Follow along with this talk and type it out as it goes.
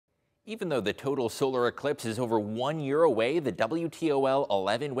Even though the total solar eclipse is over 1 year away, the WTOL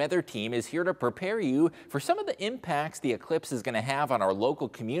 11 weather team is here to prepare you for some of the impacts the eclipse is going to have on our local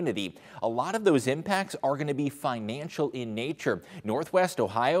community. A lot of those impacts are going to be financial in nature. Northwest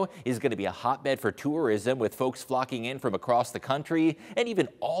Ohio is going to be a hotbed for tourism, with folks flocking in from across the country and even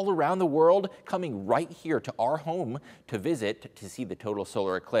all around the world coming right here to our home to visit to see the total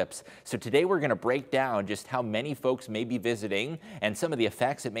solar eclipse. So today we're going to break down just how many folks may be visiting and some of the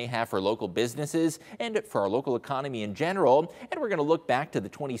effects it may have for local businesses and for our local economy in general. And we're going to look back to the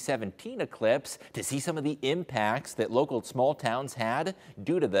 2017 eclipse to see some of the impacts that local small towns had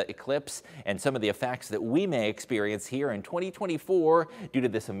due to the eclipse and some of the effects that we may experience here in 2024 due to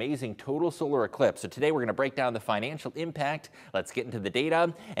this amazing total solar eclipse. So today we're going to break down the financial impact. Let's get into the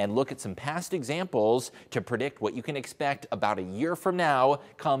data and look at some past examples to predict what you can expect about a year from now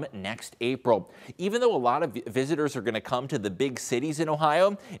come next April. Even though a lot of visitors are going to come to the big cities in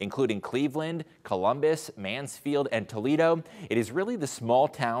Ohio, including Cleveland, Columbus, Mansfield, and Toledo, it is really the small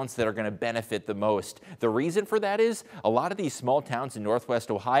towns that are going to benefit the most. The reason for that is a lot of these small towns in Northwest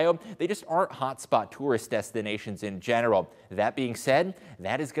Ohio, they just aren't hotspot tourist destinations in general. That being said,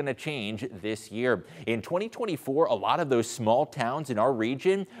 that is going to change this year. In 2024, a lot of those small towns in our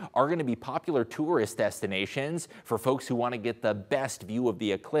region are going to be popular tourist destinations for folks who want to get the best view of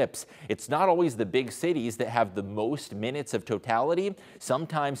the eclipse. It's not always the big cities that have the most minutes of totality.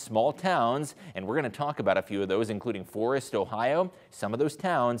 Sometimes small towns, and we're going to talk about a few of those, including Forest, Ohio, some of those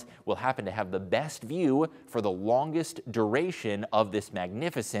towns will happen to have the best view for the longest duration of this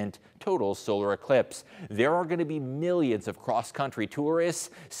magnificent total solar eclipse. There are going to be millions of cross-country tourists,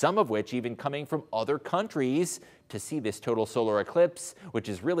 some of which even coming from other countries to see this total solar eclipse, which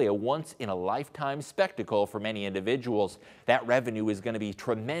is really a once-in-a-lifetime spectacle for many individuals. That revenue is going to be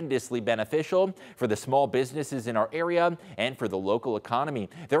tremendously beneficial for the small businesses in our area and for the local economy.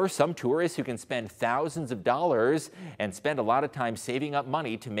 There are some tourists who can spend thousands of dollars and spend a lot of time saving up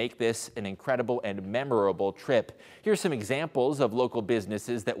money to make this an incredible and memorable trip. Here's some examples of local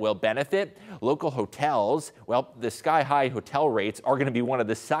businesses that will benefit. Local hotels, well, the sky-high hotel rates are going to be one of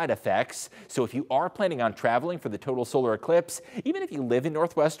the side effects. So if you are planning on traveling for the total solar eclipse, even if you live in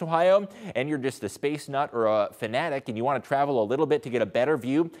Northwest Ohio and you're just a space nut or a fanatic and you want to travel a little bit to get a better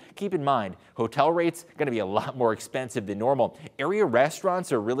view, keep in mind hotel rates are going to be a lot more expensive than normal. Area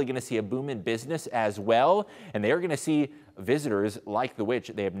restaurants are really going to see a boom in business as well, and they are going to see visitors like the which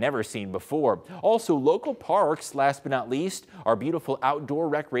they have never seen before. Also, local parks, last but not least, our beautiful outdoor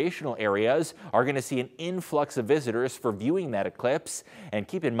recreational areas are going to see an influx of visitors for viewing that eclipse. And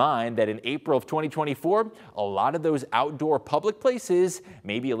keep in mind that in April of 2024, a lot of those outdoor public places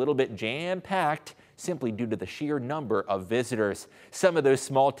may be a little bit jam-packed simply due to the sheer number of visitors. Some of those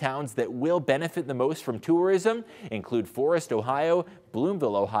small towns that will benefit the most from tourism include Forest, Ohio,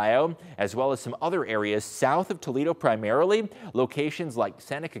 Bloomville, Ohio, as well as some other areas south of Toledo primarily. Locations like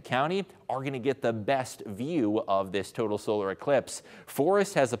Seneca County are going to get the best view of this total solar eclipse.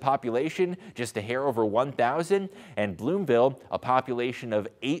 Forest has a population just a hair over 1,000, and Bloomville a population of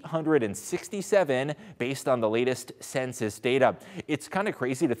 867 based on the latest census data. It's kind of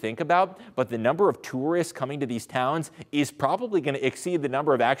crazy to think about, but the number of tourists coming to these towns is probably going to exceed the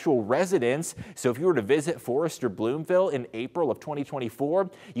number of actual residents. So if you were to visit Forest or Bloomville in April of 2024,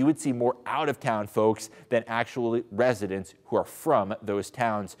 you would see more out-of-town folks than actual residents who are from those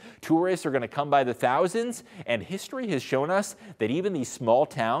towns. Tourists are going to come by the thousands, and history has shown us that even these small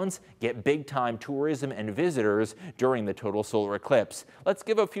towns get big-time tourism and visitors during the total solar eclipse. Let's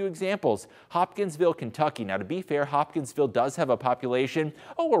give a few examples. Hopkinsville, Kentucky. Now, to be fair, Hopkinsville does have a population,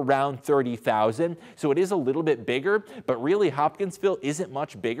 around 30,000, so it is a little bit bigger, but really Hopkinsville isn't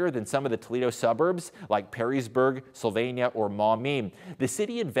much bigger than some of the Toledo suburbs like Perrysburg, Sylvania, or Maumee. The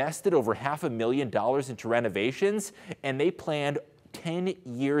city invested over $500,000 into renovations, and they planned 10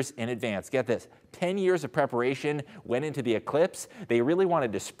 years in advance. Get this, 10 years of preparation went into the eclipse. They really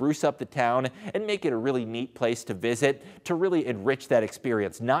wanted to spruce up the town and make it a really neat place to visit, to really enrich that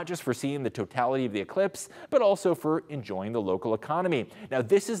experience, not just for seeing the totality of the eclipse, but also for enjoying the local economy. Now,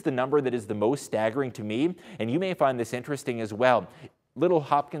 this is the number that is the most staggering to me, and you may find this interesting as well. Little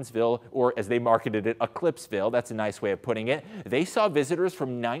Hopkinsville, or as they marketed it, Eclipseville, that's a nice way of putting it, they saw visitors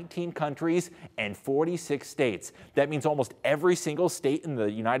from 19 countries and 46 states. That means almost every single state in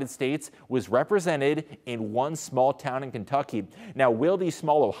the United States was represented in one small town in Kentucky. Now, will these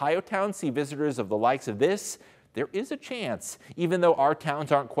small Ohio towns see visitors of the likes of this? There is a chance. Even though our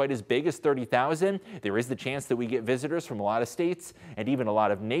towns aren't quite as big as 30,000, there is the chance that we get visitors from a lot of states and even a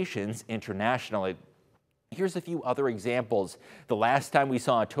lot of nations internationally. Here's a few other examples. The last time we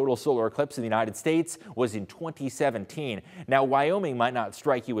saw a total solar eclipse in the United States was in 2017. Now, Wyoming might not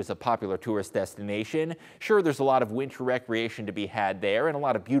strike you as a popular tourist destination. Sure, there's a lot of winter recreation to be had there and a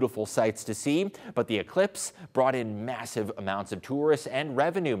lot of beautiful sights to see, but the eclipse brought in massive amounts of tourists and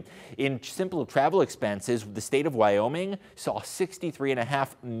revenue. In simple travel expenses, the state of Wyoming saw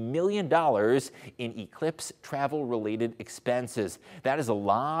 $63.5 million in eclipse travel-related expenses. That is a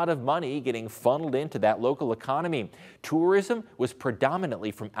lot of money getting funneled into that local economy. Tourism was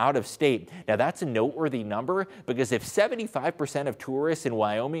predominantly from out of state. Now that's a noteworthy number because if 75% of tourists in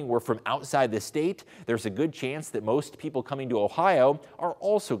Wyoming were from outside the state, there's a good chance that most people coming to Ohio are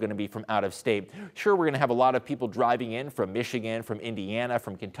also going to be from out of state. Sure, we're going to have a lot of people driving in from Michigan, from Indiana,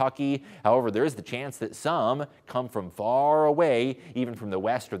 from Kentucky. However, there is the chance that some come from far away, even from the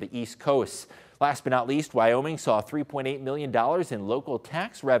west or the east coasts. Last but not least, Wyoming saw $3.8 million in local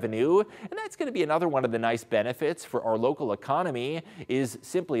tax revenue, and that's going to be another one of the nice benefits for our local economy is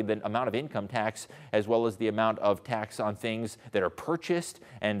simply the amount of income tax as well as the amount of tax on things that are purchased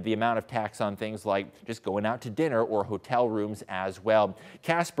and the amount of tax on things like just going out to dinner or hotel rooms as well.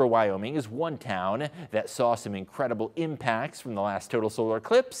 Casper, Wyoming is one town that saw some incredible impacts from the last total solar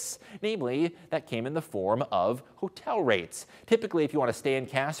eclipse, namely that came in the form of hotel rates. Typically, if you want to stay in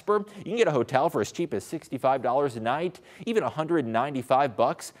Casper, you can get a hotel for as cheap as $65 a night, even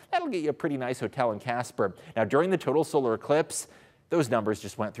 $195. That'll get you a pretty nice hotel in Casper. Now, during the total solar eclipse, those numbers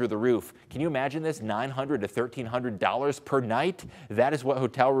just went through the roof. Can you imagine this? $900 to $1,300 per night? That is what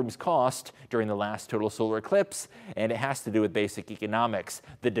hotel rooms cost during the last total solar eclipse, and it has to do with basic economics.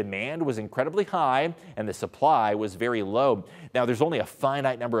 The demand was incredibly high, and the supply was very low. Now, there's only a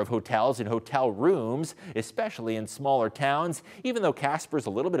finite number of hotels and hotel rooms, especially in smaller towns. Even though Casper's a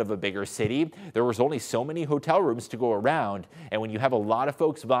little bit of a bigger city, there was only so many hotel rooms to go around, and when you have a lot of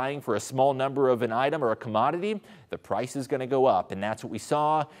folks vying for a small number of an item or a commodity, the price is going to go up, and that's what we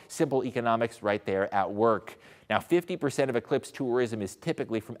saw. Simple economics right there at work. Now, 50% of eclipse tourism is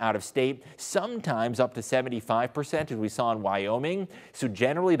typically from out of state, sometimes up to 75% as we saw in Wyoming. So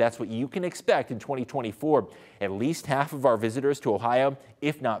generally, that's what you can expect in 2024. At least half of our visitors to Ohio,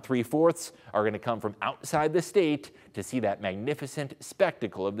 if not 3/4, are going to come from outside the state to see that magnificent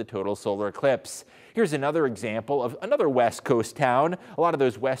spectacle of the total solar eclipse. Here's another example of another West Coast town. A lot of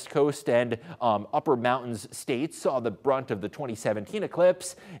those West Coast and upper mountains states saw the brunt of the 2017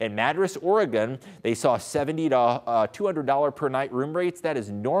 eclipse. In Madras, Oregon, they saw $70 to $200 per night room rates. That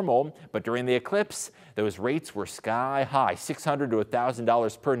is normal, but during the eclipse, those rates were sky high. $600 to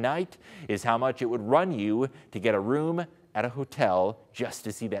 $1,000 per night is how much it would run you to get a room at a hotel just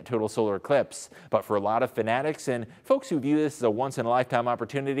to see that total solar eclipse. But for a lot of fanatics and folks who view this as a once-in-a-lifetime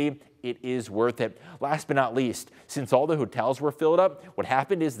opportunity, it is worth it. Last but not least, since all the hotels were filled up, what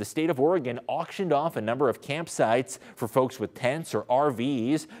happened is the state of Oregon auctioned off a number of campsites for folks with tents or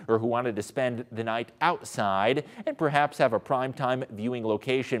RVs or who wanted to spend the night outside and perhaps have a primetime viewing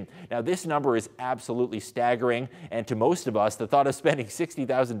location. Now, this number is absolutely staggering, and to most of us, the thought of spending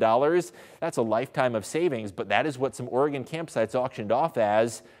 $60,000, that's a lifetime of savings, but that is what some Oregon campsites auctioned off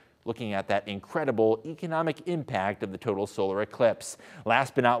as, looking at that incredible economic impact of the total solar eclipse.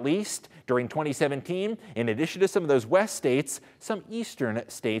 Last but not least, during 2017, in addition to some of those west states, some eastern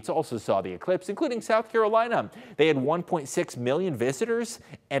states also saw the eclipse, including South Carolina. They had 1.6 million visitors,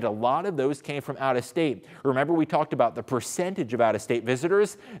 and a lot of those came from out of state. Remember, we talked about the percentage of out-of-state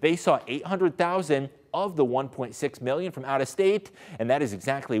visitors. They saw 800,000 of the 1.6 million from out of state, and that is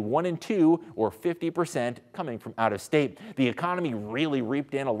exactly 1 in 2, or 50%, coming from out of state. The economy really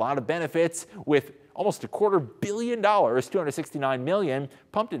reaped in a lot of benefits with almost $250 million, $269 million,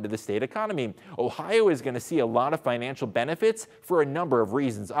 pumped into the state economy. Ohio is going to see a lot of financial benefits for a number of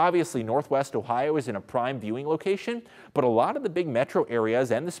reasons. Obviously, Northwest Ohio is in a prime viewing location, but a lot of the big metro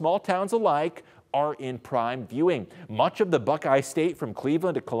areas and the small towns alike are in prime viewing. Much of the Buckeye State from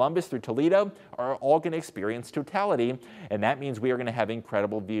Cleveland to Columbus through Toledo are all going to experience totality, and that means we are going to have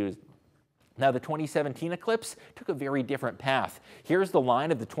incredible views. Now, the 2017 eclipse took a very different path. Here's the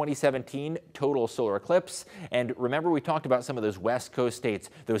line of the 2017 total solar eclipse. And remember, we talked about some of those West Coast states,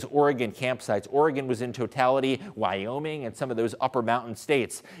 those Oregon campsites. Oregon was in totality, Wyoming, and some of those upper mountain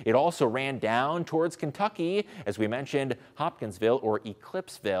states. It also ran down towards Kentucky, as we mentioned, Hopkinsville or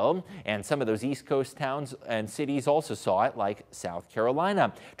Eclipseville, and some of those East Coast towns and cities also saw it, like South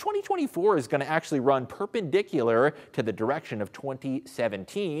Carolina. 2024 is going to actually run perpendicular to the direction of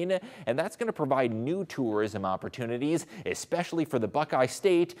 2017, and that's going to to provide new tourism opportunities, especially for the Buckeye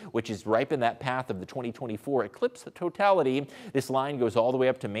State, which is right in that path of the 2024 eclipse totality. This line goes all the way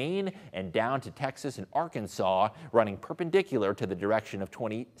up to Maine and down to Texas and Arkansas, running perpendicular to the direction of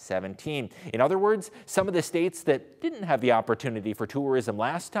 2017. In other words, some of the states that didn't have the opportunity for tourism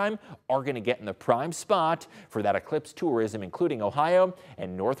last time are going to get in the prime spot for that eclipse tourism, including Ohio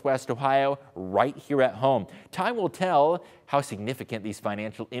and Northwest Ohio right here at home. Time will tell how significant these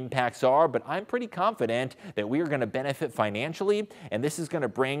financial impacts are, but I'm pretty confident that we are going to benefit financially, and this is going to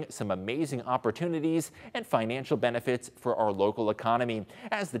bring some amazing opportunities and financial benefits for our local economy.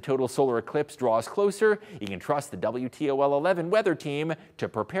 As the total solar eclipse draws closer, you can trust the WTOL 11 weather team to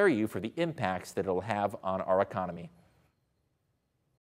prepare you for the impacts that it'll have on our economy.